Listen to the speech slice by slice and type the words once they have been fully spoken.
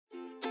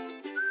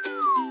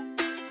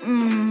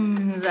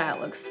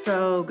That looks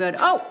so good.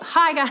 Oh,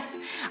 hi guys.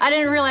 I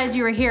didn't realize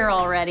you were here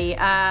already.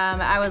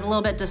 I was a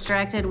little bit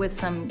distracted with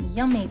some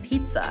yummy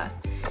pizza.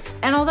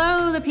 And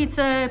although the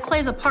pizza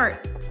plays a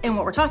part in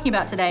what we're talking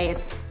about today,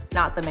 it's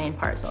not the main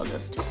part, so I'll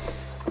just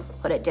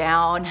put it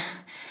down.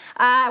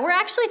 We're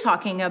actually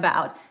talking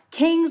about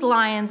kings,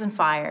 lions, and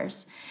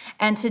fires.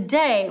 And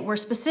today, we're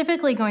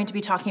specifically going to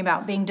be talking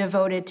about being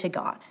devoted to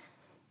God.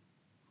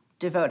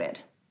 Devoted.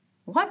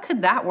 What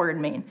could that word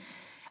mean?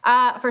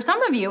 For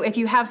some of you, if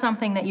you have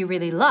something that you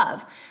really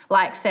love,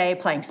 like say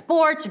playing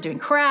sports or doing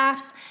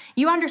crafts,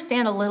 you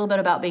understand a little bit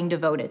about being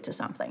devoted to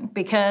something.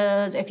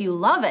 Because if you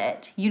love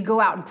it, you'd go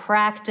out and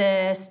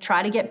practice,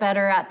 try to get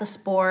better at the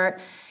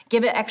sport,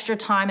 give it extra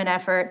time and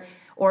effort.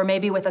 Or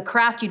maybe with a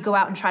craft, you'd go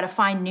out and try to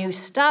find new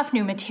stuff,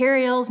 new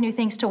materials, new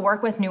things to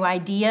work with, new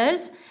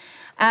ideas.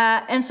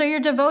 And so you're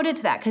devoted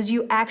to that because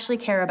you actually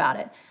care about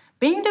it.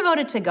 Being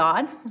devoted to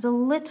God is a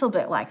little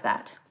bit like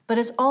that, but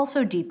it's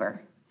also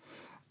deeper.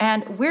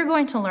 And we're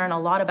going to learn a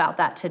lot about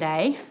that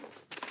today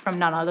from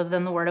none other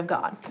than the Word of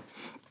God.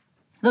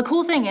 The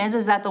cool thing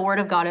is that the Word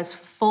of God is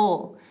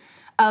full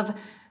of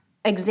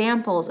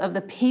examples of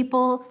the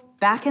people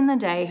back in the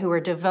day who were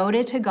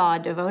devoted to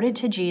God, devoted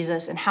to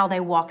Jesus, and how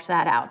they walked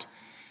that out.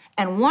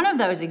 And one of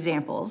those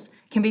examples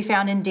can be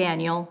found in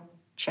Daniel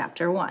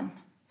chapter 1.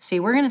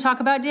 See, we're going to talk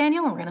about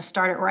Daniel, and we're going to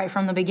start it right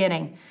from the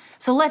beginning.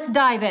 So let's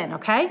dive in,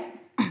 okay?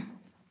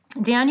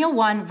 Daniel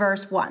 1,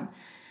 verse 1.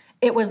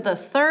 It was the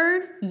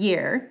 3rd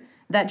year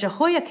that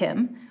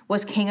Jehoiakim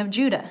was king of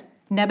Judah.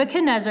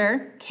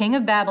 Nebuchadnezzar, king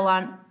of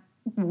Babylon.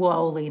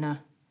 Whoa,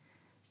 Lena.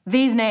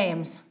 These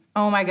names,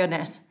 oh my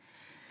goodness.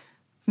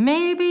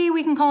 Maybe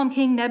we can call him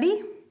King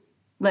Nebi?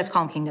 Let's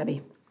call him King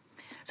Nebi.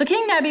 So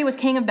King Nebi was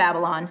king of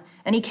Babylon,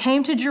 and he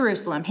came to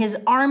Jerusalem. His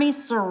army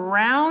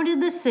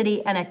surrounded the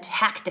city and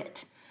attacked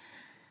it.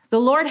 The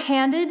Lord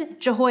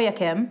handed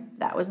Jehoiakim,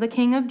 that was the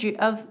king of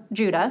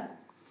Judah,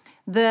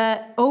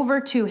 over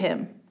to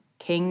him.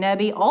 King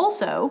Nebi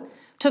also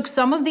took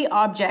some of the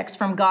objects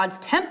from God's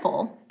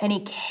temple, and he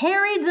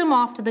carried them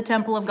off to the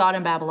temple of God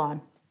in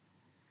Babylon.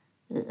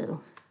 Uh-oh.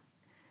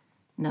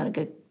 Not a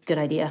good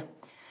idea.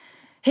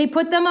 He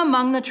put them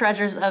among the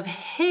treasures of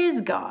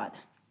his God.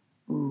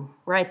 Ooh,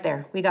 right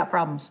there, we got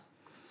problems.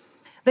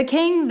 The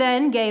king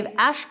then gave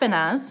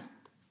Ashpenaz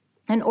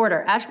an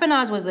order.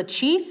 Ashpenaz was the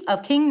chief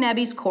of King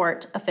Nebi's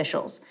court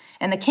officials,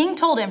 and the king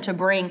told him to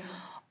bring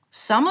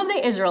some of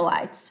the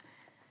Israelites.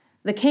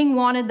 The king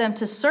wanted them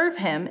to serve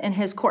him in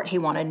his court. He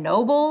wanted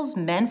nobles,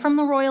 men from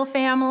the royal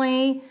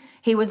family.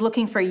 He was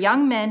looking for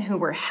young men who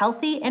were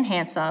healthy and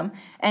handsome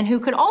and who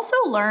could also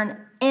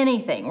learn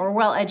anything, were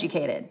well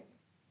educated.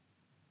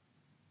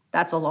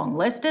 That's a long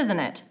list, isn't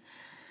it?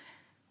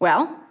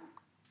 Well,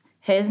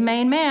 his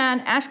main man,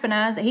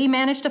 Ashpenaz, he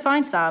managed to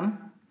find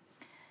some,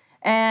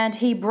 and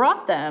he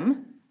brought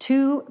them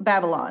to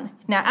Babylon.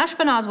 Now,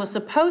 Ashpenaz was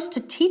supposed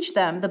to teach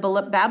them the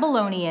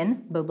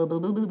Babylonian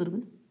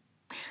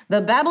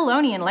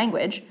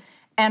language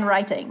and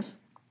writings.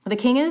 The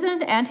king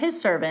and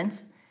his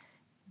servants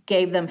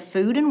gave them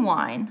food and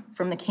wine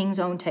from the king's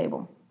own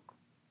table.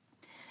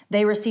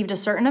 They received a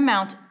certain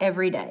amount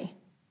every day.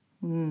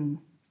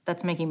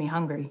 That's making me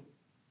hungry.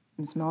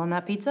 I'm smelling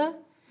that pizza,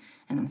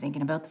 and I'm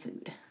thinking about the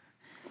food.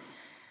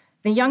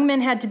 The young men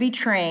had to be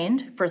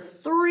trained for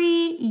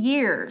 3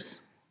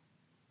 years.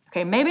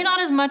 Okay, maybe not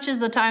as much as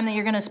the time that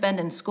you're going to spend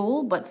in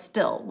school, but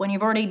still, when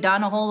you've already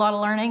done a whole lot of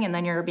learning and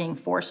then you're being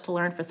forced to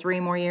learn for 3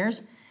 more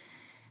years,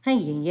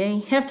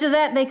 after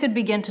that, they could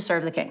begin to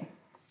serve the king.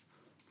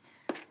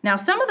 Now,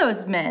 some of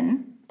those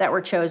men that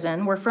were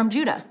chosen were from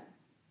Judah.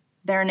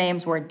 Their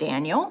names were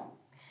Daniel,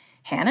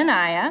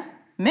 Hananiah,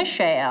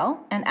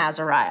 Mishael, and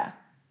Azariah.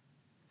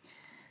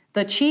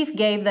 The chief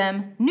gave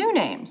them new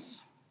names.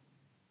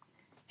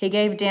 He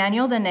gave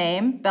Daniel the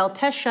name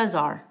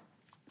Belteshazzar.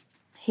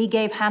 He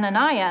gave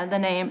Hananiah the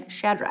name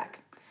Shadrach.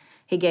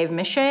 He gave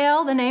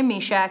Mishael the name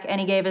Meshach, and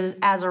he gave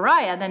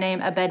Azariah the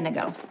name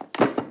Abednego.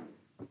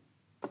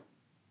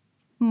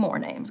 More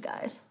names,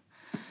 guys.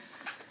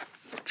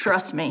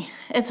 Trust me,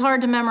 it's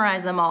hard to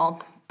memorize them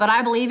all, but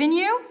I believe in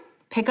you.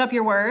 Pick up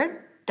your word,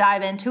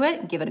 dive into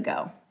it, and give it a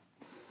go.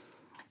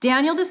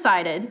 Daniel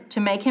decided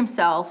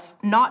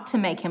not to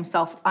make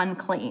himself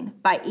unclean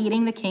by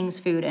eating the king's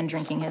food and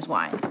drinking his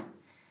wine.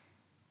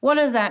 What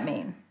does that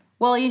mean?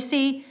 Well, you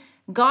see,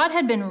 God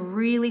had been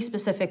really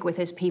specific with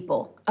his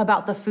people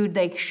about the food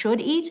they should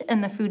eat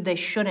and the food they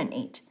shouldn't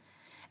eat.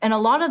 And a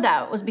lot of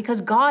that was because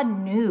God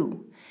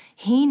knew.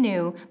 He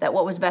knew that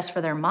what was best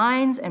for their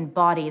minds and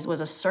bodies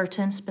was a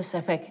certain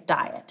specific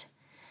diet.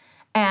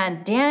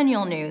 And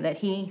Daniel knew that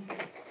he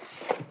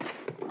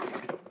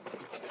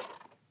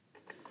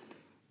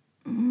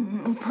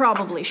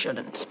probably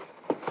shouldn't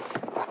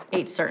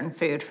eat certain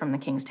food from the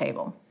king's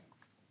table.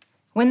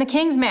 When the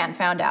king's man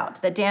found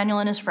out that Daniel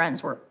and his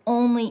friends were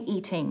only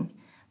eating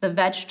the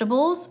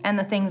vegetables and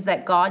the things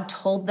that God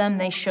told them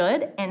they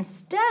should,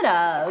 instead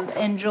of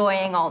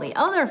enjoying all the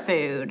other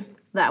food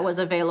that was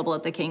available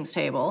at the king's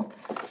table,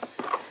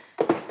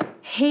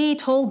 he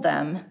told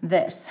them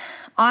this: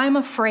 I'm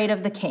afraid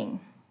of the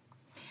king.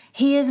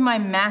 He is my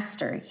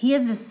master. He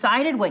has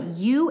decided what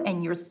you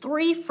and your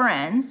 3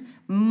 friends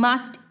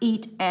must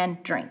eat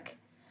and drink.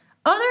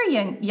 Other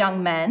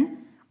young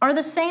men are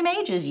the same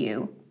age as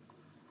you.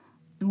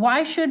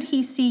 Why should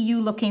he see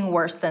you looking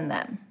worse than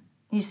them?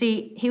 You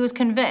see, he was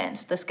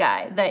convinced, this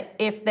guy, that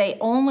if they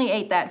only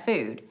ate that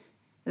food,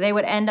 they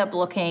would end up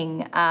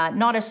looking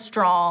not as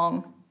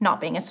strong, not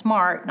being as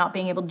smart, not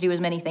being able to do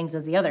as many things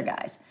as the other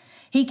guys.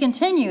 He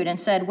continued and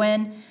said,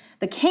 when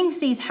the king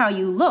sees how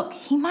you look,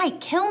 he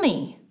might kill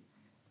me.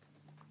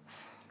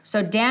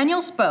 So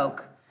Daniel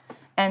spoke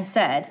and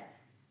said,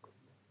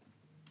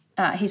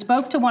 he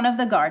spoke to one of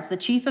the guards, the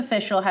chief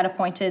official had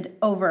appointed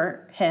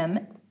over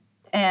him,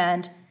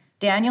 and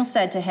Daniel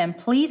said to him,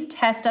 please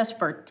test us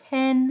for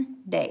 10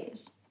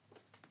 days.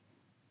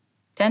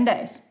 10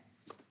 days.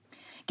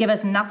 Give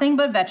us nothing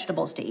but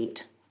vegetables to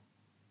eat.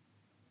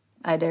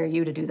 I dare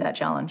you to do that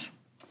challenge.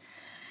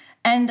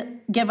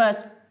 And give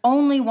us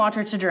only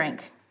water to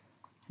drink.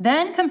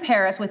 Then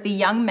compare us with the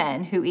young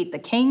men who eat the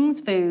king's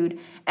food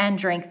and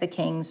drink the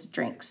king's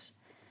drinks.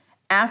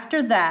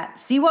 After that,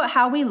 see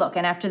how we look,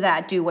 and after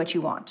that, do what you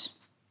want.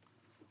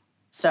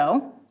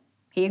 So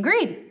he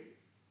agreed.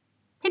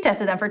 He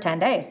tested them for 10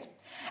 days.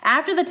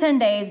 After the 10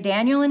 days,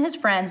 Daniel and his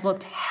friends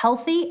looked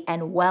healthy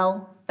and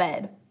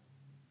well-fed.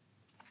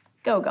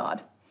 Go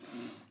God.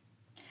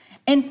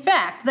 In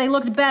fact, they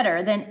looked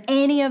better than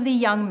any of the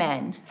young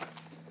men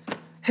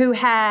who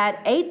had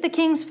ate the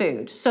king's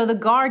food, so the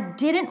guard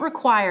didn't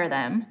require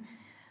them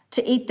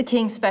to eat the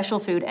king's special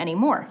food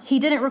anymore. He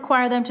didn't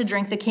require them to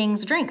drink the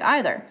king's drink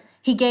either.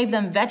 He gave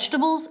them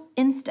vegetables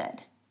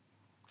instead.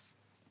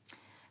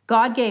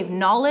 God gave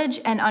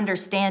knowledge and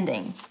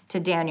understanding to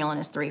Daniel and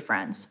his 3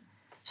 friends,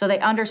 so they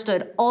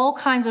understood all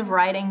kinds of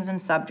writings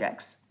and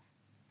subjects.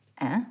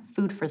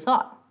 Food for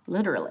thought,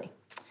 literally.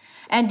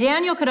 And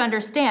Daniel could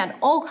understand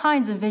all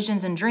kinds of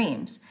visions and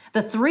dreams.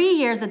 The 3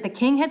 years that the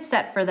king had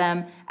set for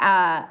them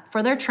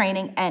for their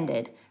training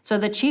ended. So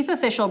the chief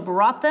official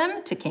brought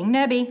them to King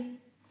Nebi.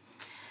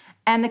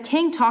 And the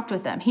king talked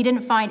with them. He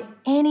didn't find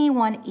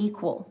anyone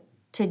equal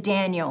to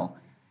Daniel,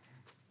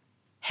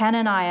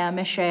 Hananiah,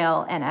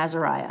 Mishael, and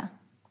Azariah.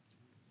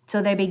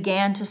 So they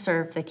began to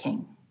serve the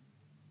king.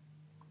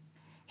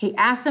 He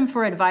asked them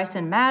for advice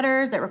in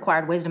matters that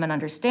required wisdom and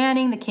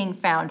understanding. The king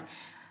found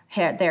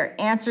their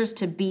answers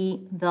to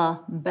be the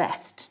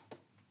best.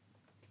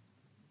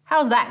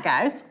 How's that,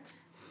 guys?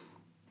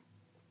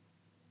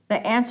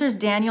 The answers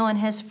Daniel and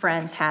his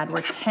friends had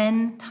were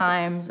 10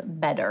 times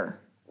better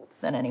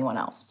than anyone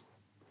else.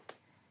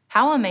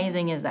 How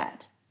amazing is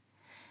that?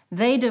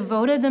 They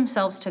devoted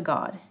themselves to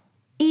God,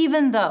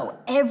 even though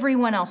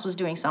everyone else was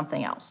doing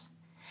something else.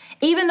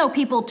 Even though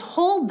people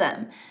told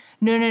them,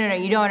 no,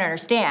 you don't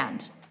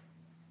understand.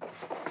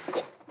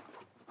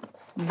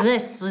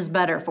 This is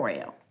better for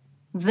you.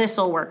 This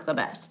will work the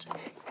best.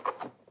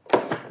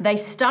 They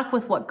stuck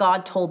with what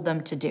God told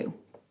them to do.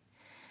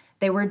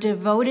 They were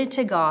devoted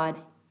to God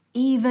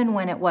even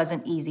when it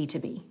wasn't easy to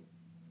be,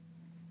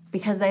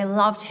 because they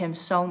loved him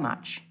so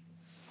much.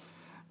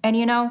 And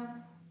you know,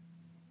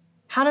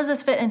 how does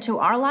this fit into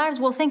our lives?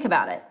 Well, think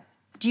about it.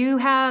 Do you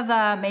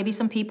have maybe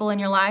some people in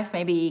your life,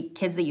 maybe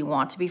kids that you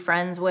want to be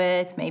friends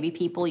with, maybe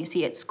people you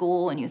see at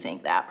school and you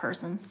think that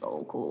person's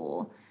so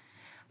cool?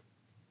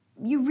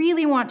 You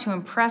really want to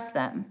impress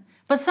them.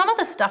 But some of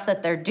the stuff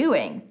that they're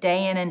doing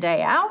day in and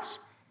day out,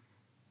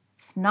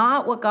 it's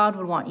not what God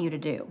would want you to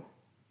do.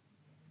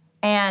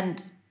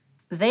 And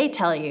they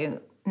tell you,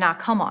 nah,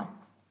 come on,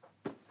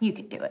 you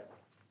can do it.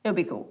 It'll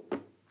be cool.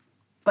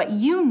 But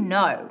you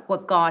know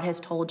what God has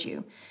told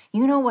you.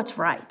 You know what's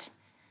right.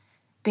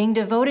 Being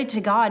devoted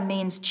to God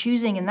means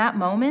choosing in that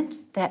moment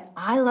that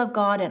I love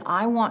God and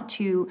I want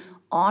to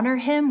honor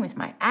him with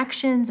my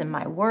actions and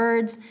my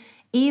words,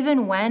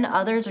 even when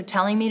others are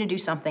telling me to do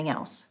something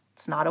else.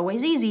 It's not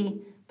always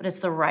easy, but it's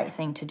the right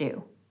thing to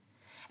do.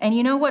 And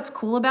you know what's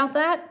cool about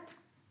that?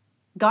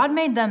 God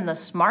made them the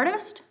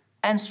smartest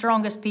and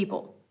strongest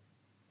people.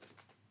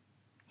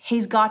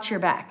 He's got your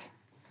back.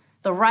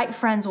 The right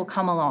friends will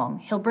come along.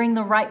 He'll bring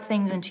the right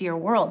things into your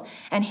world,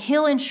 and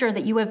he'll ensure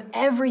that you have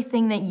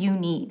everything that you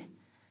need.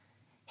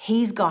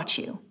 He's got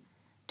you.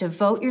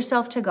 Devote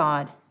yourself to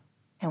God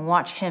and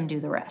watch him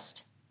do the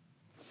rest.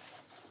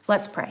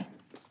 Let's pray.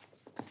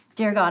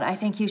 Dear God, I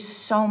thank you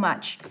so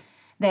much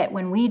that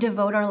when we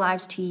devote our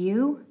lives to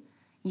you,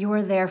 you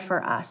are there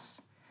for us.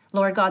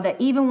 Lord God, that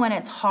even when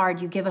it's hard,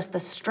 you give us the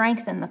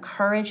strength and the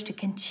courage to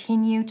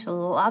continue to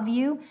love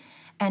you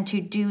and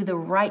to do the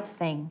right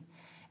thing.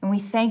 And we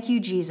thank you,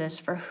 Jesus,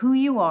 for who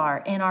you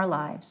are in our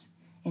lives.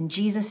 In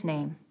Jesus'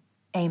 name,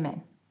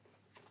 amen.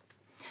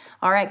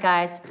 All right,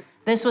 guys,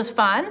 this was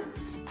fun,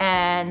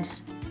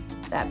 and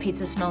that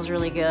pizza smells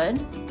really good.